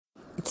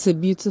It's a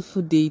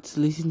beautiful day to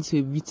listen to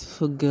a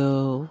beautiful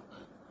girl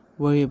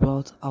worry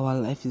about how our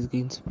life is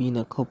going to be in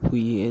a couple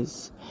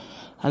years.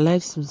 Our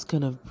life seems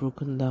kind of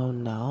broken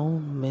down now,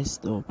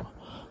 messed up,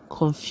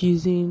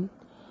 confusing,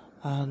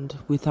 and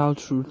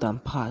without root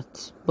and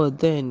path. But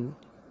then,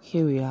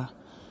 here we are,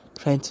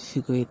 trying to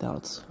figure it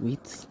out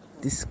with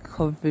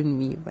Discovering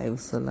Me by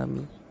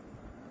Usalami.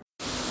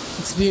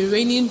 It's been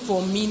raining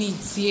for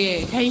minutes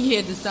here. Can you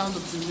hear the sound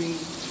of the rain?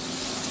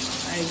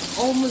 Like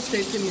almost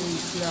 30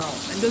 minutes now.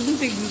 It doesn't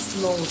take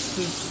this long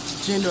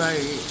since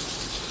January.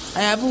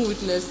 I haven't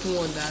witnessed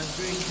one that's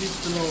rained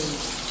this long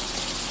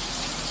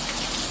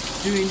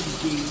during the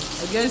day.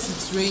 I guess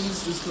it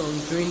rains this long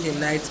during the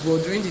night,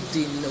 but during the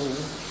day, no.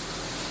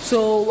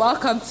 So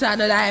welcome to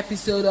another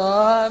episode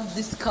of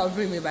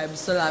Discovering Me by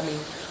Busolami.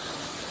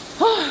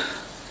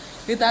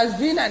 It has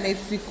been an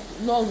hectic,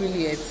 not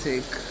really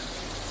hectic.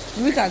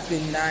 The week has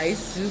been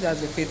nice. The week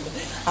has been faithful.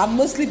 I've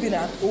mostly been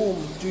at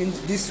home during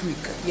this week.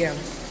 Yeah,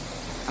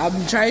 I've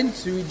been trying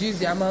to reduce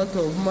the amount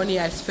of money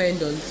I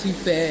spend on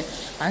seafair,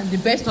 and the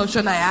best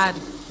option I had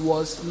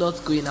was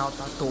not going out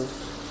at all.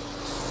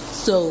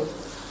 So,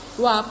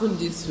 what happened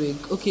this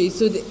week? Okay,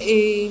 so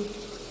a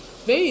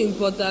very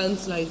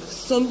important, like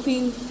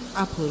something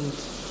happened.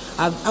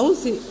 I would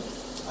say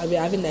I've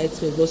been having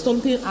nightmares, but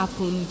something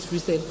happened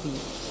recently.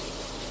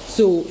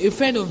 So, a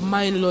friend of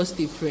mine lost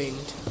a friend.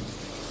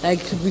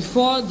 Like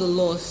before the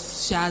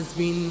loss, she has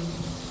been.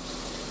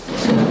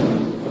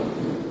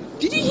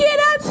 Did you hear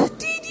that?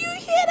 Did you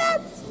hear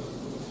that?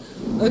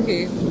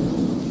 Okay.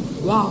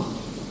 Wow.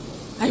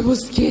 I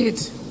was scared.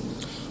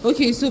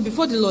 Okay, so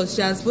before the loss,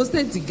 she has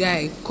posted the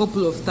guy a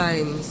couple of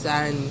times,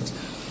 and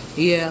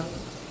yeah.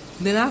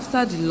 Then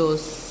after the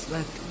loss,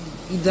 like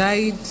he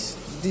died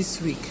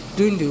this week,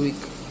 during the week.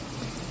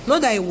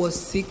 Not that he was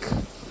sick,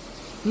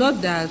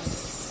 not that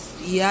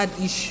he had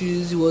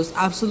issues, he was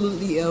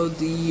absolutely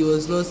healthy, he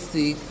was not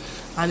sick,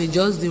 and he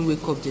just didn't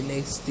wake up the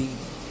next day.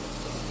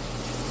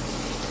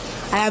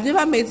 I have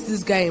never met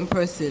this guy in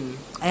person.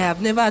 I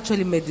have never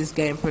actually met this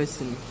guy in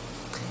person.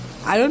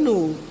 I don't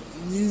know,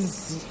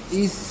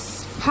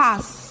 his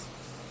past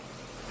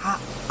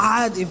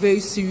had a very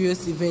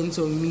serious event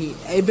on me,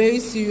 a very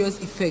serious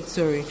effect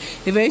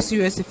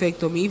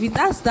on me. If it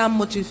has that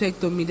much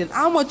effect on me, then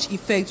how much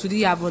effect will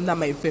he have on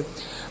my friend?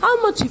 How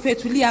much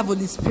effect will he have on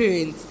his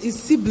parents, his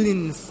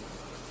siblings?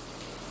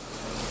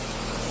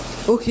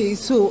 Okay,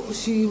 so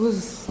she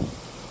was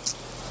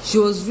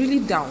really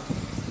down,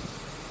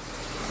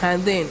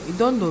 and then it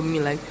dawned on me,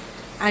 like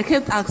I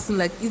kept asking,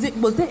 like,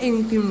 was there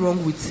anything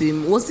wrong with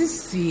him? Was he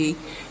sick?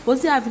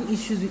 Was he having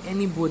issues with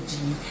anybody?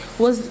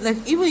 Was, like,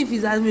 even if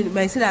he's having,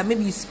 I said that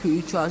maybe he's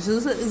spiritual,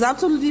 it's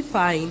absolutely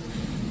fine.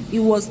 It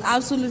was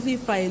absolutely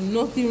fine,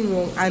 nothing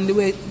wrong. And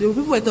the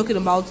people were talking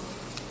about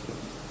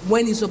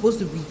when he's supposed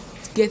to be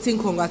getting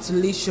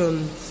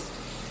congratulations,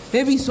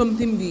 maybe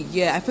something big.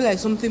 Yeah, I feel like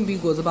something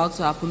big was about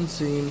to happen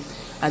to him,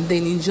 and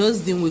then he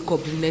just didn't wake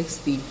up the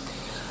next day.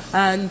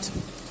 And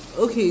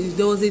okay,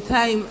 there was a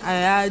time I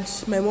had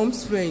my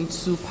mom's friend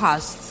who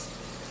passed.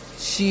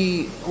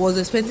 She was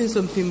expecting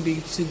something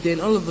big too, then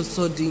all of a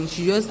sudden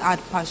she just had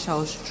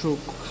partial stroke.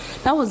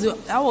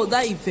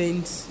 That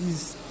event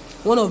is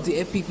one of the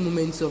epic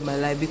moments of my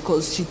life,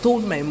 because she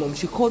called my mom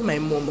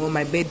on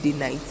my birthday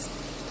night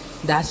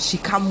that she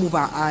can't move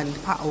her hand,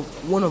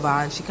 one of her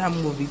hands, she can't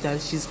move it,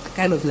 and she's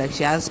kind of like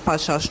she has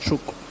partial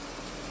stroke.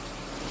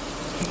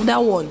 That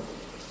one,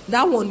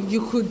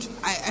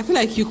 I feel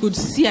like you could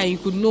see and you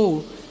could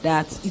know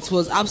that it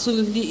was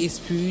absolutely a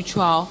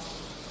spiritual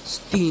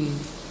thing.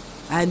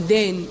 And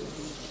then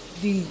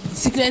the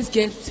sickness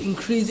gets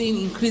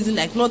increasing,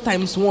 like not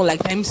times 1,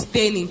 like times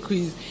 10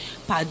 increase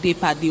per day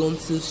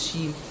until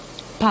she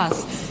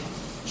passed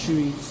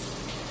through it.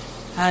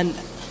 And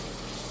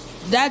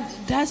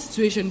that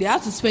situation, they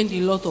had to spend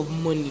a lot of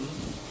money.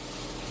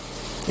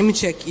 Let me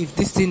check if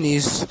this thing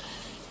is.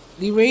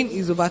 The rain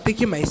is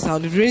overtaking my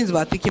sound. If the rain is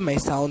overtaking my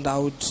sound, I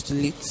would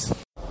delete.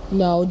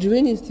 Now, the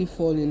rain is still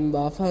falling,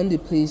 but I found a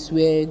place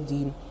where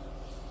the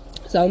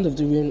sound of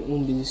the rain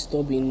won't be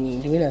disturbing me.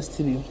 The rain has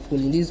still been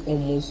falling. This is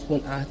almost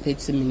 1 hour,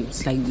 30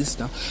 minutes like this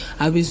now.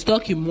 I've been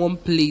stuck in one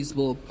place,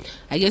 but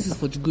I guess it's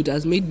for the good. It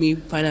has made me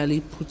finally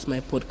put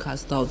my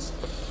podcast out.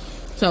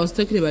 So I was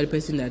talking about the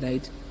person that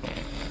died.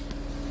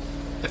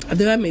 I've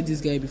never met this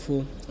guy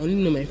before. I only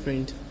know my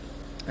friend.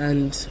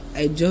 And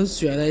I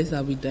just realized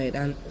that we died,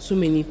 and so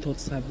many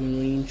thoughts have been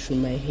running through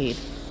my head.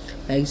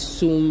 Like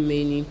so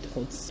many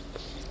thoughts.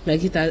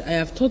 Like I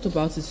have thought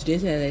about it today,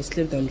 and I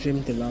slept and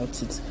dreamed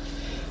about it.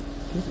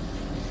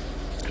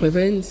 My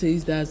friend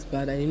says that's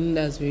bad. I know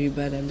that's very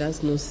bad and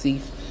that's not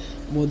safe.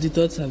 But the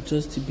thoughts have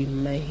just been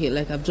in my head.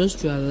 Like I've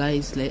just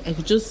realized, like I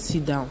could just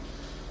sit down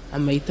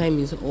and my time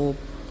is up.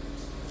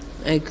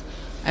 Like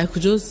I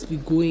could just be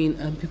going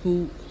and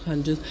people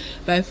can just.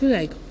 But I feel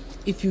like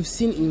if you've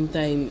seen In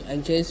Time, I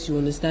guess you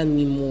understand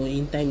me more.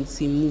 In Time, it's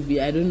a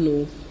movie. I don't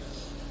know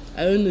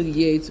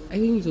yet. I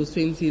think it was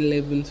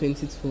 2011,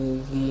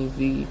 2012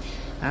 movie,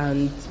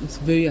 and it's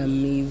very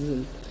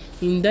amazing.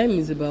 In Time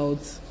is about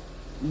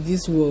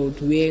this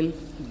world where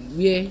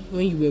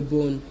when you were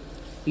born,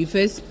 you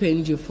first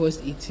spend your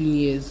first 18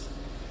 years.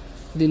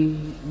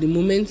 Then the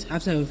moment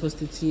after your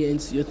first 18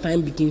 years, your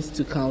time begins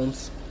to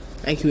count.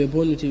 Like you were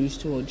born with a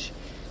wristwatch,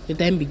 your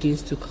time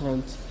begins to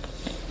count.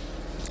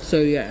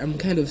 Sorry, I'm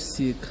kind of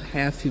sick. I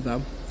have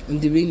fever. And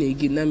the rain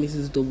again, that makes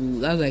it double.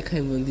 That's why I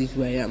can't even live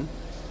where I am.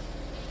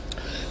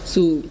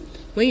 So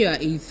when you are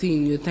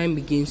 18, your time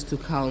begins to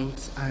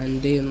count,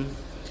 and then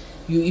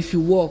if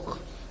you work,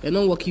 you're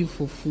not working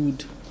for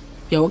food,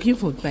 you're working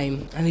for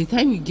time, and the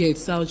time you get,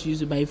 it's how you use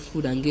to buy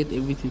food and get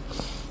everything.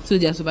 So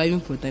they are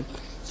surviving for time.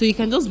 So you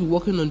can just be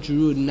walking on the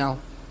road now,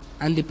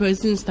 and the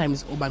person's time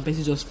is up, and the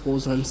person just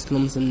falls and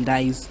slumps and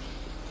dies.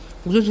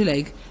 Don't you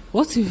like,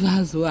 what if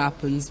that's what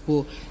happens?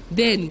 But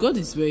then God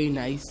is very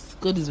nice.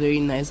 God is very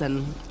nice,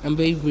 and I'm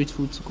very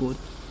grateful to God.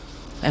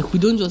 Like, we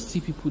don't just see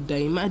people die.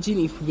 Imagine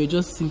if we were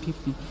just seeing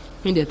people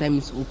when their time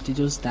is up, they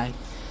just die.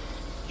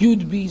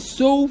 You'd be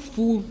so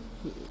full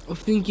of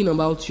thinking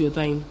about your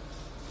time.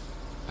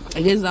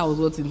 I guess that was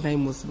what in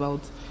time was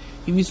about.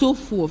 You'd be so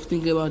full of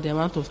thinking about the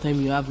amount of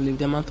time you have left,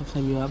 the amount of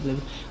time you have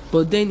left.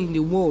 But then in the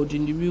world,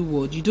 in the real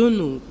world, you don't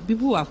know.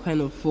 People have kind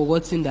of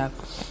forgotten that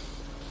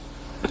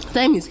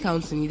time is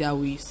counting either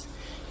ways.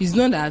 It's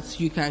not that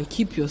you can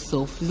keep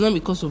yourself. It's not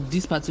because of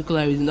this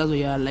particular reason that's why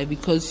you're alive,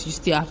 because you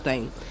still have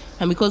time.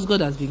 And because God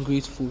has been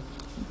grateful.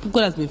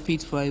 God has been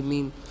faithful, I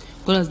mean.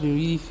 God has been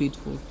really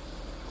faithful.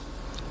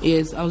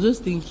 Yes, I was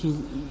just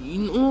thinking,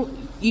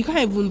 you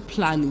can't even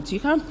plan it. You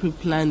can't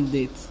pre-plan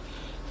it.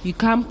 You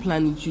can't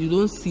plan it. You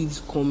don't see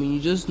it coming. You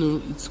just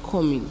know it's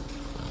coming.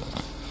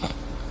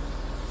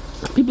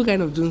 People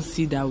kind of don't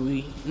see that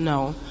way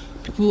now.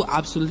 People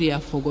absolutely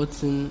have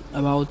forgotten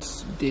about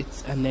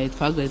death and the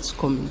fact that it's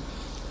coming.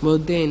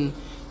 But then,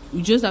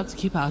 we just have to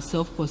keep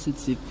ourselves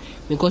positive,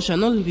 because you're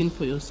not living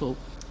for yourself.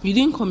 You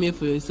didn't come here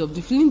for yourself.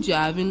 The feelings you're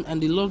having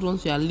and the loved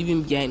ones you are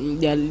leaving behind,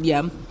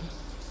 the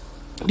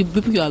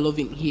people you are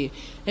loving here,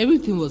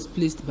 everything was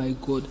placed by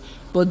God.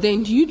 But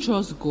then, do you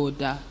trust God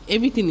that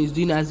everything is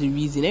doing as a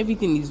reason?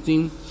 Everything is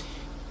doing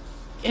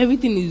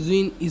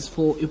is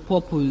for a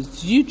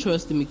purpose? Do you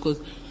trust Him?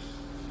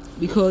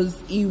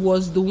 Because He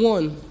was the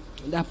one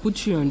that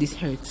put you on this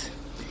earth.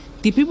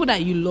 The people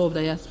that you love,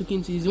 that you are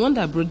speaking to, is the one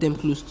that brought them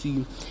close to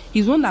you.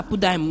 He's the one that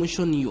put that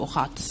emotion in your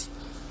heart.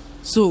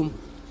 So,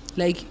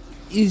 like,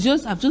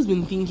 I've just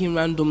been thinking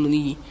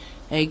randomly,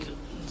 like,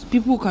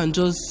 people can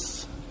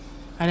just,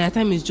 and their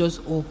time is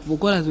just up, but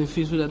God has been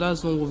faithful.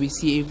 That's not what we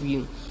see every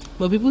year.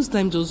 But people's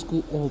time just go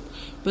up.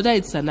 Whether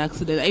it's an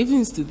accident, I even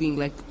used to think,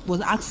 like, was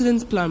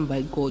accidents planned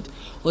by God,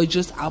 or it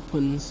just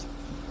happens?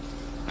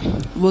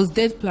 Was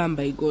death planned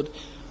by God?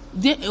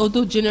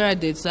 Although general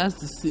death,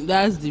 that's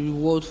the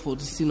reward for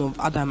the sin of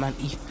Adam and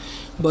Eve.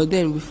 But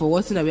then, we've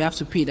forgotten that we have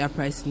to pay that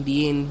price in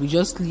the end. We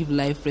just live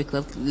life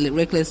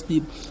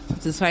recklessly,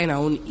 satisfying our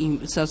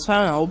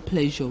own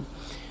pleasure.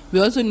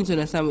 We also need to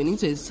understand, we need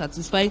to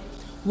satisfy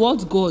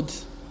what God,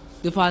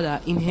 the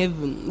Father in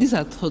heaven. These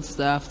are thoughts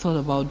that I've thought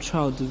about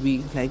throughout the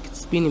week, like,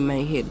 it's been in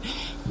my head.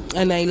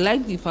 And I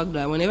like the fact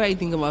that whenever I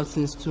think about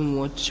things too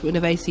much,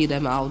 whenever I say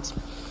them out,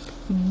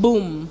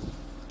 boom,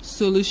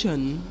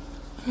 solution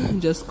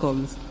just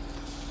comes.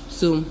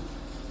 So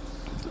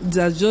it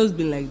has just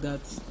been like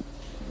that.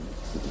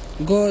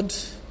 God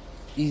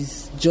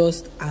is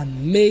just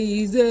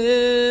amazing.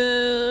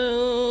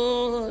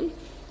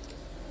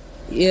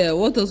 Yeah,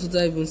 what else was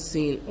I even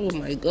saying? Oh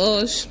my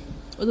gosh,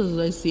 what else was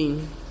I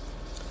saying?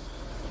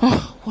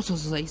 What else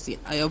was I saying?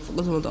 I have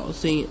forgotten what I was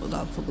saying.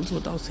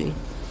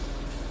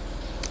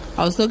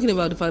 I was talking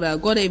about the fact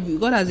that God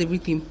has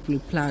everything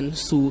pre-planned.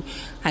 So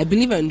I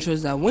believe and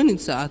trust that when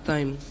it's our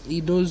time,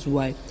 He knows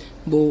why.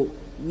 But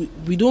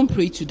we don't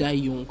pray to die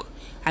young.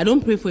 I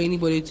don't pray for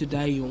anybody to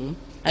die young.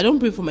 I don't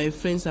pray for my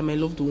friends and my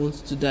loved ones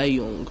to die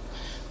young.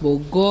 But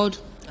God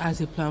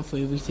has a plan for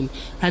everything.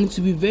 And it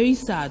will be very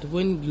sad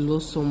when you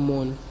lost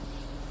someone.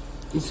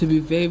 It will be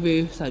very,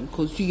 very sad,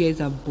 because you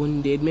guys are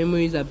bonded.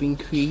 Memories have been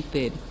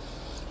created.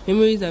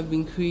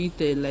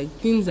 Like,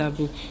 things have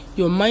been,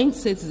 your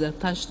mindset is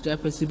attached to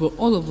that person, but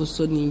all of a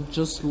sudden you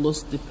just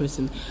lost the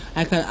person.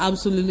 I can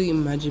absolutely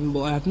imagine,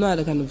 but I have not had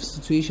that kind of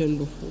situation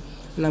before.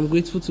 And I'm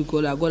grateful to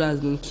God that God has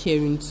been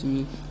caring to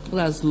me. God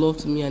has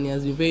loved me, and He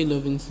has been very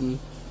loving to me.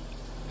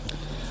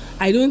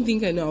 I don't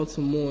think I know how to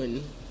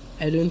mourn.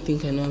 I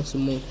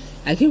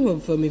came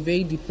from a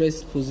very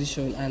depressed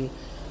position, and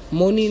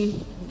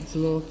mourning is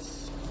not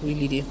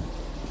really there.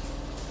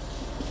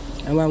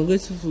 And I'm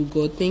grateful for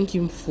God. Thank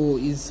Him for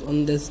His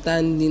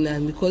understanding,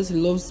 and because He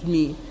loves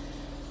me.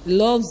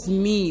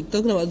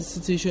 Talking about the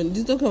situation,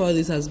 talking about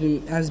this has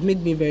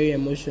made me very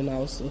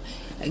emotional. So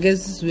I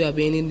guess this is where I'll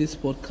be ending this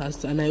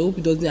podcast, and I hope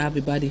it doesn't have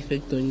a bad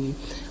effect on you.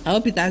 I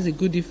hope it has a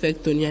good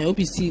effect on you. I hope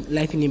you see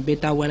life in a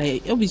better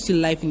way. I hope you see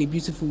life in a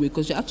beautiful way,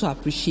 because you have to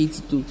appreciate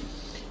it too.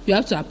 You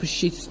have to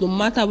appreciate it, no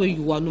matter where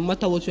you are, no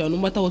matter what you are, no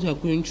matter what you are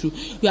going through.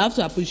 You have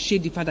to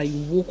appreciate the fact that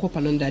you woke up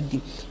another day.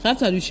 You have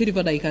to appreciate the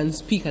fact that you can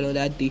speak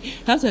another day.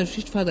 You have to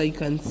appreciate the fact that you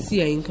can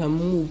see and you can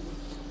move.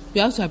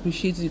 You have to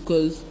appreciate it,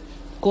 because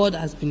God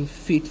has been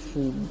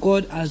faithful.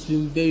 God has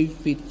been very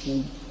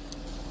faithful.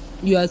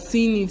 You are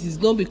seeing it is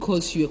not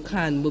because you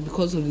can, but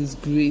because of His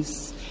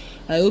grace.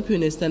 I hope you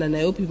understand, and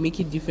I hope you make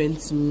it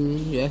different to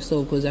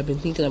yourself, because I've been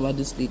thinking about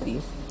this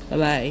lately. Bye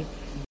bye.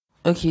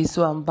 Okay,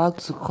 so I'm back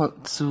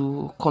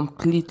to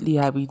completely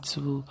happy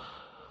to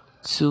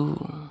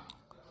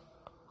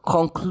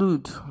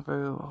conclude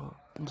very well.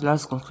 The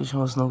last conclusion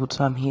was not good,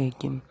 so I'm here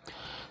again.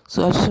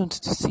 So I just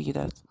wanted to say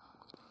that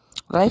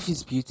life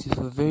is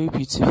beautiful, very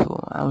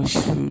beautiful, and we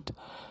should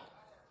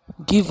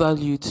give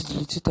value to the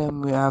little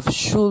time we have.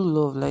 Show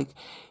love, like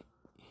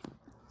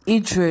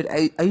hatred.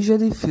 I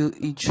usually feel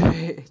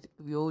hatred.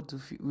 We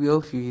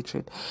all feel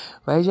hatred,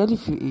 but I usually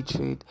feel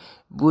hatred.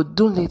 But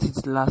don't let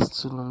it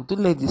last too long.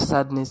 Don't let the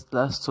sadness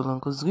last too long,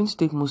 because it's going to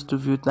take most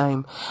of your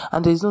time,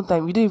 and there's no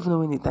time. You don't even know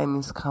when the time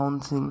is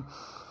counting.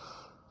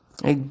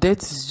 Like,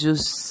 death is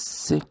just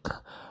sick,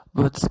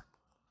 but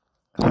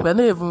we're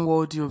not even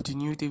worthy of the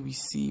new day we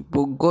see,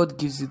 but God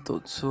gives it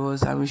to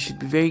us, and we should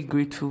be very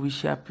grateful. We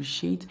should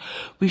appreciate.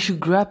 We should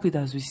grab it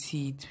as we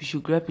see it. We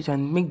should grab it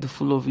and make the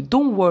full of it.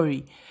 Don't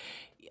worry.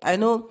 I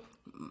know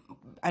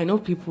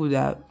people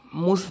that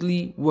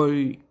mostly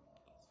worry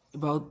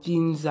about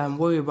things and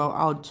worry about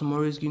how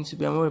tomorrow is going to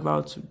be and worry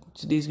about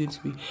today is going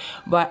to be.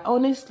 But I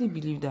honestly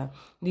believe that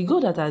the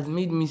God that has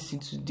made me see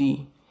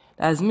today,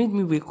 that has made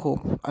me wake up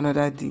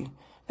another day,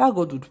 that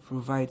God would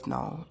provide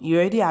now. He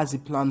already has a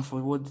plan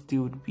for what the day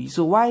would be.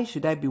 So why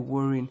should I be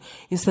worrying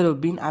instead of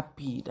being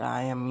happy that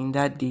I am in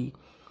that day?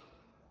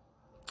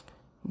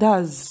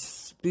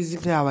 That's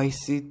basically how I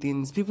say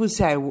things. People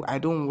say I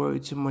don't worry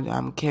too much,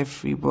 I'm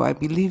carefree, but I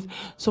believe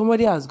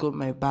somebody has got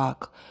my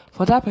back.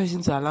 For that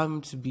person to allow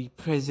me to be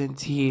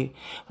present here,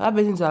 for that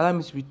person to allow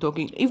me to be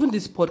talking, even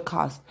this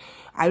podcast,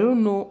 I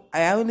don't know,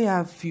 I only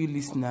have few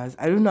listeners.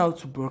 I don't know how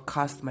to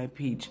broadcast my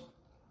page.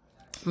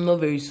 I'm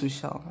not very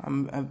social.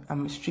 I'm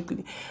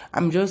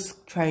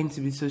just trying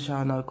to be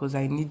social now because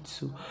I need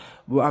to,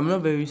 but I'm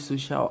not very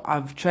social.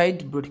 I've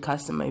tried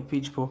broadcasting my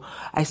page, but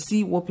I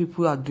see what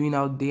people are doing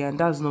out there, and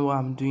that's not what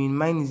I'm doing.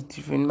 Mine is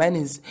different. Mine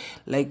is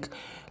like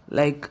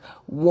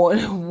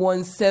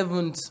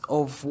 1/7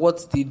 of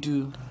what they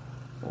do.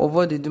 Of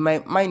what they do.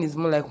 Mine is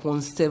more like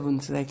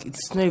 1/7. Like,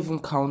 it's not even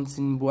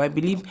counting. But I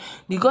believe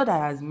the God that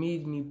has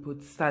made me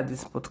start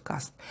this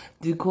podcast,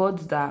 the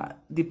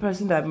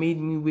person that made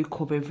me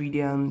wake up every day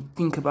and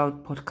think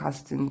about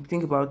podcasting,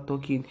 think about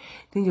talking,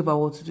 think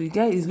about what to do, the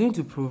guy is going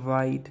to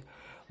provide.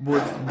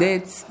 But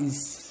death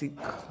is sick.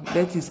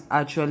 Death is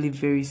actually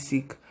very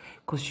sick,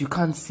 because you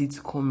can't see it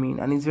coming,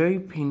 and it's very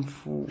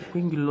painful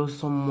when you lost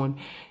someone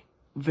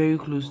very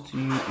close to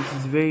you. It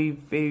is very,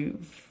 very,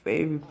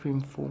 very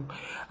painful.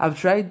 I've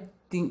tried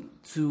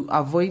to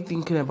avoid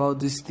thinking about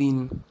this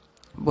thing,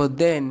 but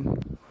then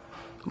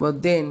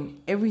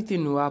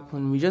everything will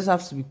happen. We just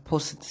have to be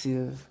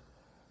positive.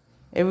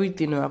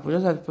 Everything will happen. We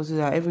just have to be positive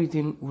that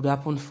everything would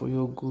happen for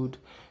your good.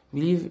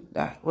 Believe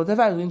that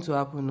whatever is going to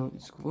happen,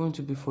 it's going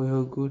to be for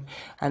your good.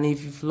 And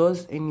if you've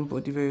lost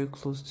anybody very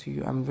close to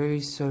you, I'm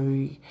very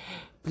sorry.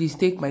 Please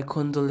take my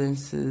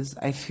condolences.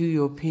 I feel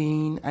your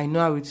pain. I know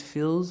how it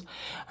feels.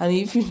 And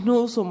if you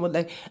know someone,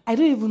 like, I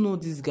don't even know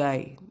this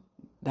guy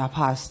that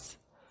passed,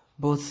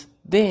 but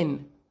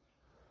then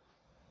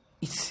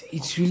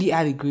it's really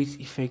had a great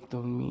effect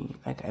on me.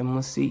 Like, I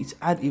must say, it's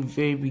had a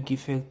very big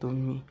effect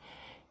on me,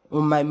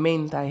 on my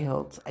mental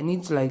health.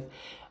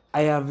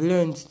 I have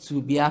learned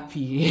to be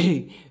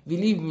happy.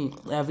 Believe me,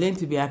 I have learned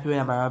to be happy when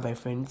I'm around my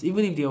friends,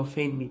 even if they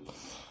offend me.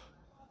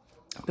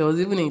 There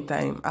was even a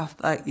time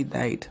after he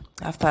died,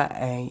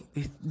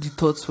 the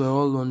thoughts were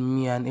all on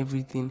me and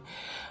everything.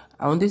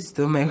 I wanted to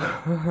tell my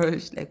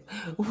crush, like,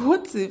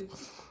 what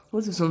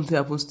if something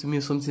happens to me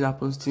or something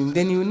happens to him?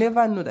 Then you'll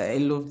never know that I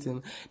loved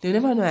him. They'll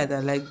never know that I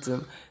liked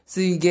him. So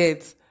you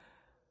get.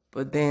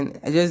 But then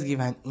I just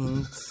give an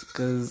hint,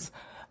 because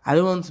I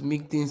don't want to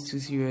make things too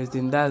serious.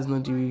 Then that's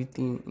not the real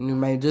thing. It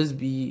might just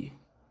be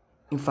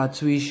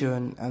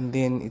infatuation, and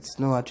then it's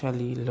not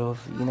actually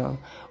love,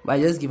 But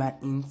I just give an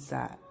hint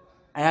that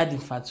I had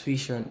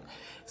infatuation.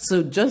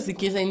 So just in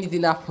case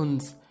anything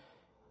happens,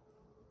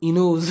 he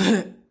knows.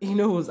 He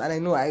knows, and I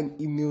know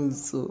he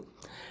knows. So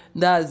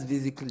that's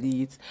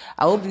basically it.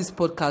 I hope this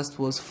podcast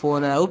was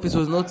fun, and I hope it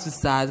was not too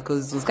sad,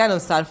 because it was kind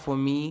of sad for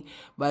me.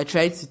 But I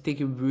tried to take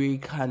a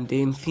break and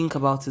then think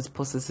about it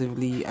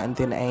positively, and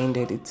then I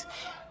ended it.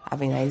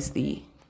 Have a nice day.